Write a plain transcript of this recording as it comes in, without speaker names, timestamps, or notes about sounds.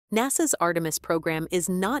NASA's Artemis program is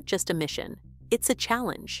not just a mission, it's a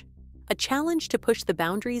challenge to push the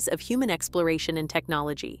boundaries of human exploration and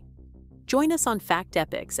technology. Join us on Fact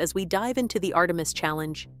Epics as we dive into the Artemis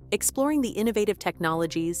challenge, exploring the innovative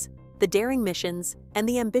technologies, the daring missions, and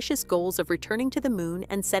the ambitious goals of returning to the moon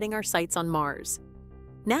and setting our sights on Mars.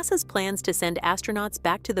 NASA's plans to send astronauts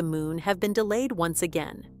back to the moon have been delayed once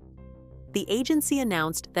again. The agency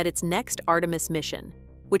announced that its next Artemis mission,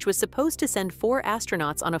 which was supposed to send 4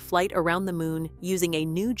 astronauts on a flight around the moon using a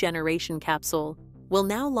new generation capsule, will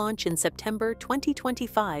now launch in September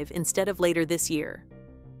 2025 instead of later this year.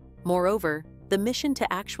 Moreover, the mission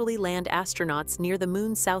to actually land astronauts near the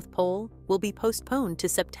moon's south pole will be postponed to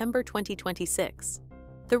September 2026.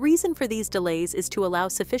 The reason for these delays is to allow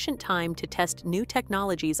sufficient time to test new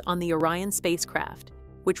technologies on the Orion spacecraft,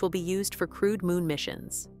 which will be used for crewed moon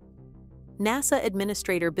missions. NASA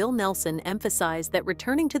Administrator Bill Nelson emphasized that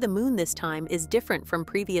returning to the moon this time is different from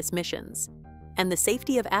previous missions, and the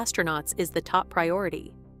safety of astronauts is the top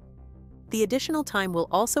priority. The additional time will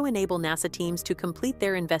also enable NASA teams to complete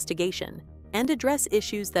their investigation and address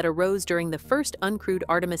issues that arose during the first uncrewed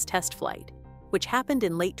Artemis test flight, which happened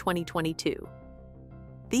in late 2022.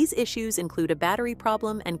 These issues include a battery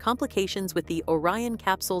problem and complications with the Orion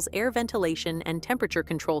capsule's air ventilation and temperature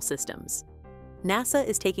control systems. NASA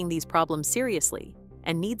is taking these problems seriously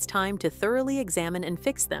and needs time to thoroughly examine and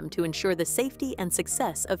fix them to ensure the safety and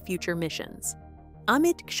success of future missions.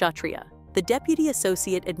 Amit Kshatriya, the Deputy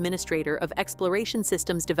Associate Administrator of Exploration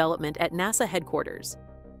Systems Development at NASA headquarters,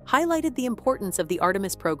 highlighted the importance of the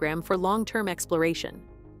Artemis program for long-term exploration.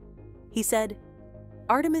 He said,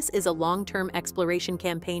 "Artemis is a long-term exploration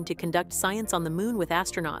campaign to conduct science on the moon with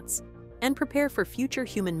astronauts and prepare for future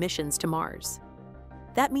human missions to Mars.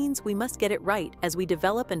 That means we must get it right as we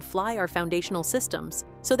develop and fly our foundational systems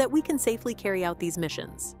so that we can safely carry out these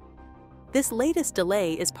missions." This latest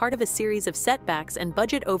delay is part of a series of setbacks and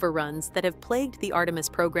budget overruns that have plagued the Artemis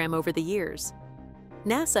program over the years.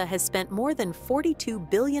 NASA has spent more than $42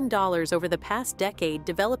 billion over the past decade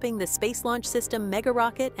developing the Space Launch System mega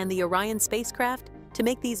rocket and the Orion spacecraft to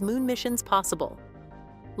make these moon missions possible.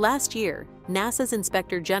 Last year, NASA's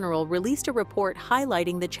Inspector General released a report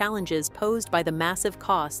highlighting the challenges posed by the massive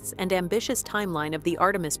costs and ambitious timeline of the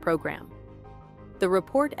Artemis program. The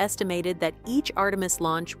report estimated that each Artemis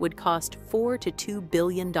launch would cost $4 to $2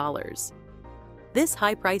 billion. This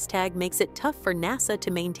high price tag makes it tough for NASA to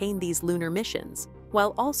maintain these lunar missions,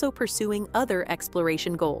 while also pursuing other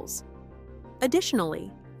exploration goals.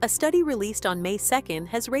 Additionally, a study released on May 2nd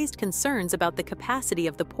has raised concerns about the capacity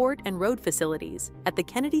of the port and road facilities at the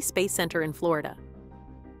Kennedy Space Center in Florida.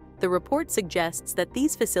 The report suggests that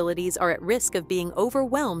these facilities are at risk of being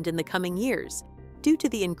overwhelmed in the coming years due to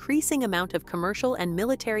the increasing amount of commercial and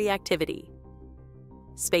military activity.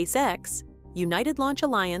 SpaceX, United Launch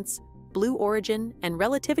Alliance, Blue Origin, and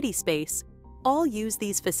Relativity Space all use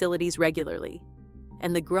these facilities regularly,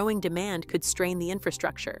 and the growing demand could strain the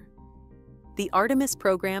infrastructure. The Artemis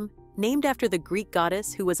program, named after the Greek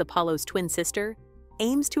goddess who was Apollo's twin sister,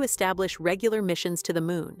 aims to establish regular missions to the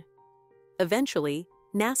moon. Eventually,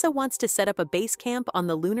 NASA wants to set up a base camp on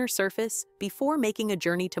the lunar surface before making a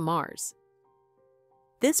journey to Mars.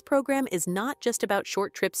 This program is not just about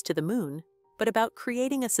short trips to the moon, but about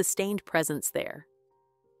creating a sustained presence there.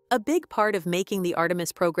 A big part of making the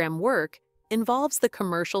Artemis program work involves the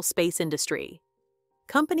commercial space industry.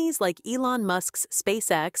 Companies like Elon Musk's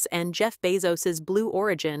SpaceX and Jeff Bezos's Blue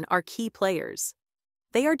Origin are key players.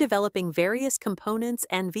 They are developing various components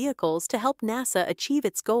and vehicles to help NASA achieve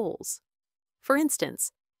its goals. For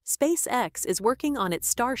instance, SpaceX is working on its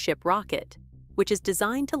Starship rocket, which is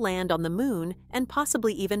designed to land on the moon and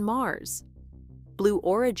possibly even Mars. Blue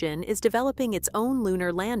Origin is developing its own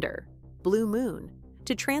lunar lander, Blue Moon,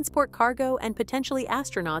 to transport cargo and potentially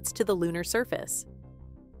astronauts to the lunar surface.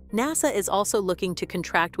 NASA is also looking to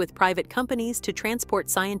contract with private companies to transport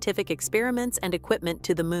scientific experiments and equipment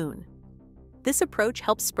to the moon. This approach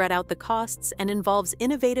helps spread out the costs and involves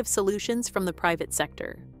innovative solutions from the private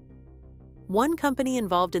sector. One company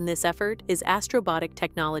involved in this effort is Astrobotic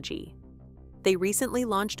Technology. They recently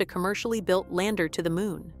launched a commercially built lander to the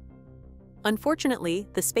moon. Unfortunately,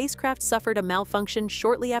 the spacecraft suffered a malfunction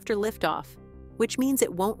shortly after liftoff, which means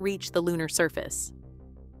it won't reach the lunar surface.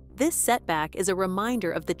 This setback is a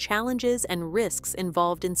reminder of the challenges and risks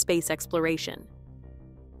involved in space exploration.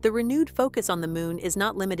 The renewed focus on the moon is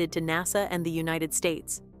not limited to NASA and the United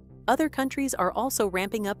States. Other countries are also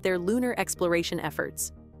ramping up their lunar exploration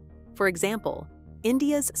efforts. For example,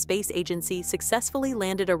 India's space agency successfully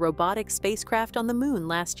landed a robotic spacecraft on the moon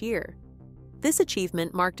last year. This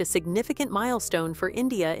achievement marked a significant milestone for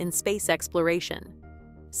India in space exploration.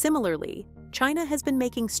 Similarly, China has been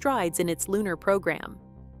making strides in its lunar program.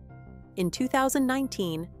 In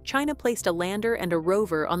 2019, China placed a lander and a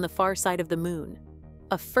rover on the far side of the moon,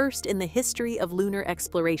 a first in the history of lunar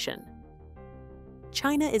exploration.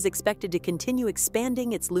 China is expected to continue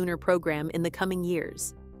expanding its lunar program in the coming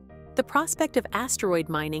years. The prospect of asteroid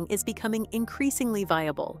mining is becoming increasingly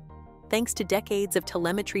viable, thanks to decades of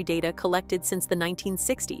telemetry data collected since the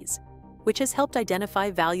 1960s, which has helped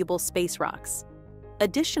identify valuable space rocks.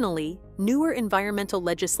 Additionally, newer environmental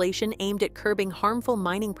legislation aimed at curbing harmful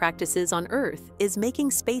mining practices on Earth is making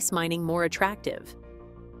space mining more attractive.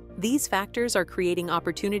 These factors are creating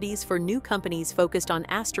opportunities for new companies focused on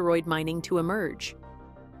asteroid mining to emerge.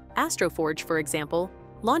 Astroforge, for example,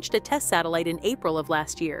 launched a test satellite in April of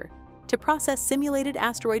last year to process simulated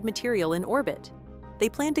asteroid material in orbit. They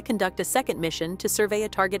plan to conduct a second mission to survey a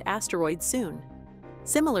target asteroid soon.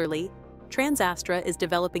 Similarly, TransAstra is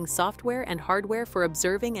developing software and hardware for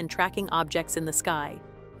observing and tracking objects in the sky,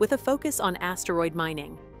 with a focus on asteroid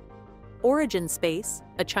mining. Origin Space,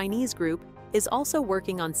 a Chinese group, is also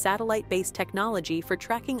working on satellite-based technology for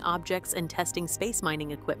tracking objects and testing space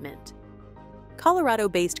mining equipment.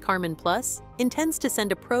 Colorado-based Carmen Plus intends to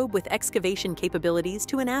send a probe with excavation capabilities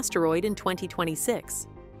to an asteroid in 2026.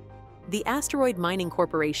 The Asteroid Mining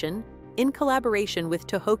Corporation, in collaboration with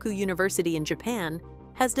Tohoku University in Japan,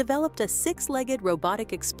 has developed a six-legged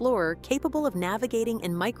robotic explorer capable of navigating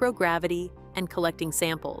in microgravity and collecting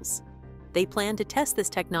samples. They plan to test this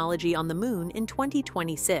technology on the Moon in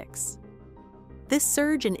 2026. This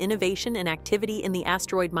surge in innovation and activity in the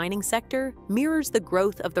asteroid mining sector mirrors the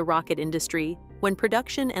growth of the rocket industry when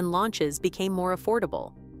production and launches became more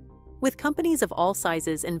affordable. With companies of all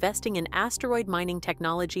sizes investing in asteroid mining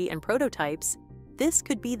technology and prototypes, this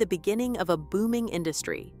could be the beginning of a booming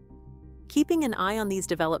industry. Keeping an eye on these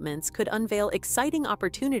developments could unveil exciting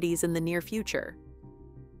opportunities in the near future.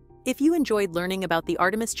 If you enjoyed learning about the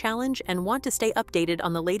Artemis Challenge and want to stay updated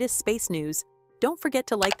on the latest space news, don't forget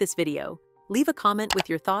to like this video, leave a comment with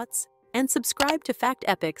your thoughts, and subscribe to Fact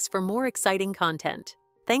Epics for more exciting content.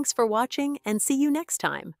 Thanks for watching, and see you next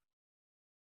time.